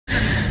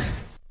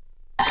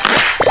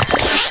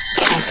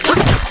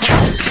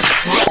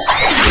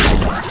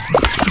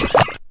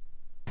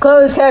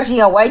Closed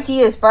captioning on YT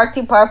is brought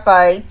to part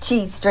by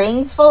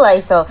Cheesestrings for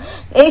ISO.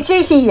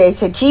 HHE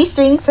is a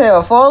Cheesestrings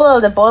to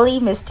follow the bully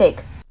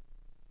mistake.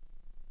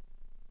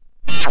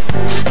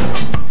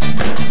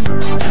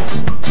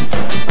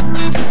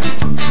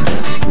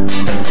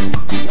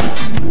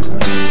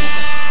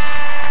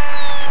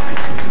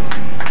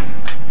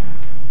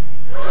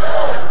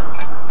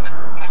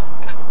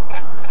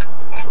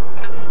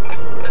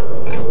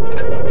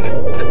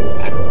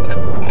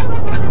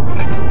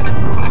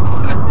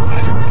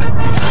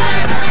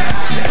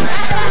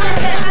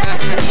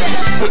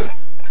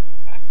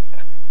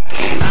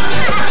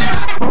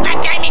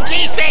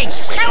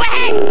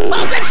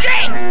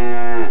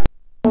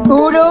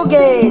 Uno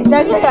game,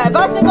 second guy,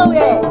 bicycle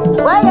game.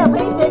 Why are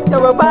P6 to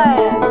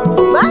repair?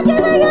 Why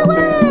can I get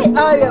away?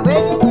 Oh, you're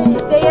ready to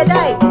stay at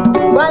night.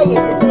 Why is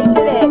the thing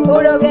today?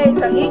 Uno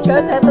games on each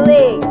other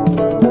heavily.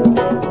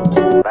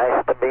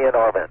 Nice to be in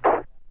orbit.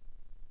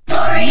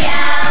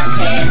 L'Oreal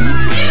Kids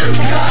New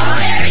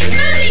Strawberry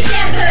Smoothie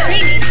Shampoo.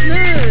 Creamy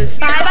smooth.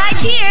 Bye-bye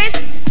tears.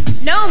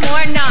 No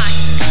more knots.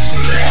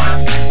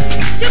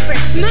 Super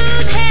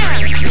smooth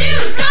hair. New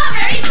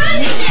Strawberry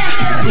Smoothie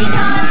Shampoo.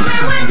 Because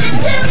we're one and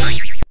two.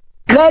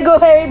 Lego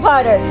Harry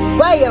Potter.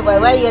 Why you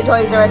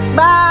Toys R Us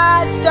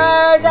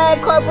Monsters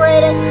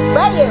Incorporated.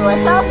 Why you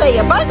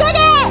Sophia Bucket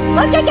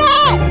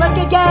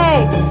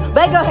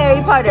Lego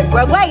Harry Potter.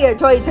 Why you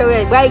Toys R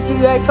Us. Why do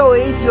your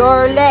toys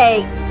your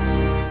leg?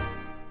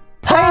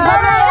 Harry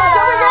Potter is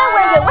over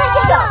there. Where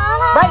you go?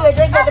 Why you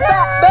drink at the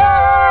back?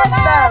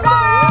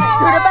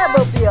 To the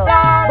Batmobile.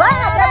 Why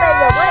you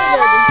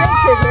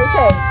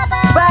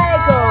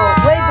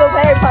Lego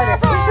Harry Potter.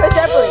 Which was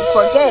definitely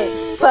for games.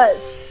 Plus.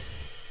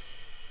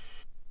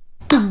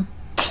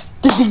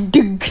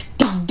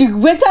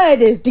 What's that?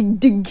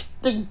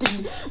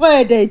 What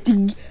are they?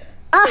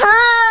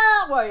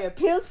 Aha! Warrior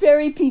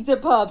Pillsbury Pizza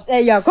Pups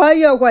and your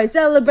choir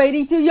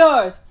celebrating to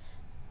yours.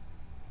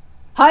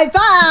 High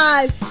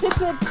five! Hip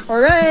hip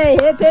hooray!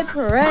 Hip hip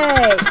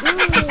hooray!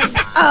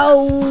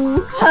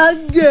 Oh,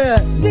 hunger!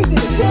 Think of the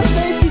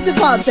Pillsbury Pizza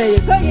Pups and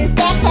your choir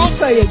backpack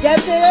for your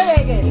gift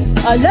and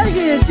I love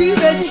you the 3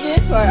 messages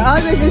for our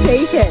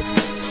presentation.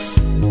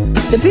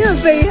 The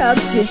Pillsbury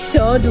Hubs is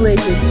so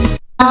delicious.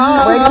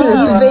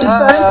 YTV Big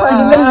Fun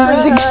Party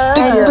makes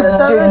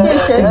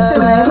celebrations to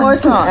learn more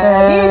songs.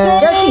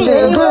 These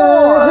are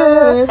more.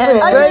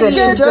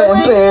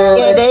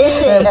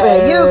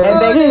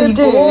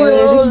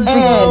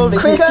 And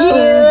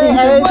Christina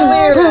and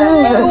Clara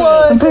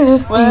and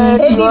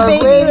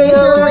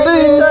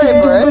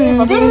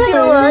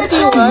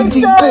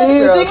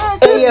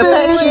Dixie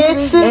Affection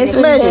and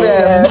Smash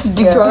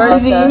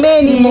Bros.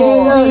 Many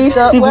more.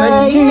 YTV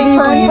Big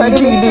Fun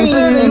Party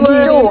in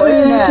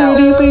stores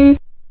now.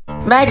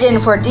 Imagine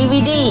for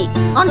DVD,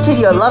 onto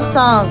your love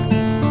song.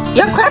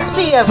 Your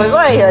crapsy of a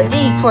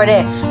deep for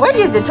that. What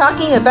is the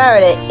talking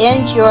about it?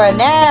 Ensure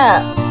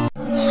now.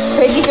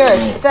 Crazy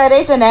girls,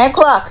 Saturdays at 9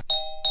 o'clock.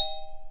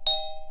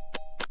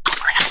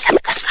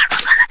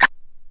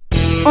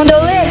 On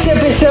the last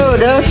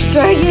episode of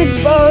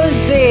Dragon Ball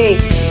Z,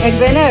 and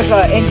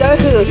Vanessa and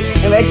Goku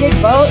and Magic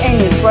Ball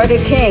and his brother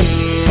King,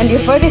 and the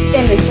fighters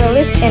and the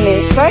sellers and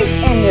the fights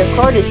and the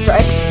quarter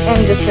strikes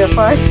and the so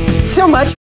far so much.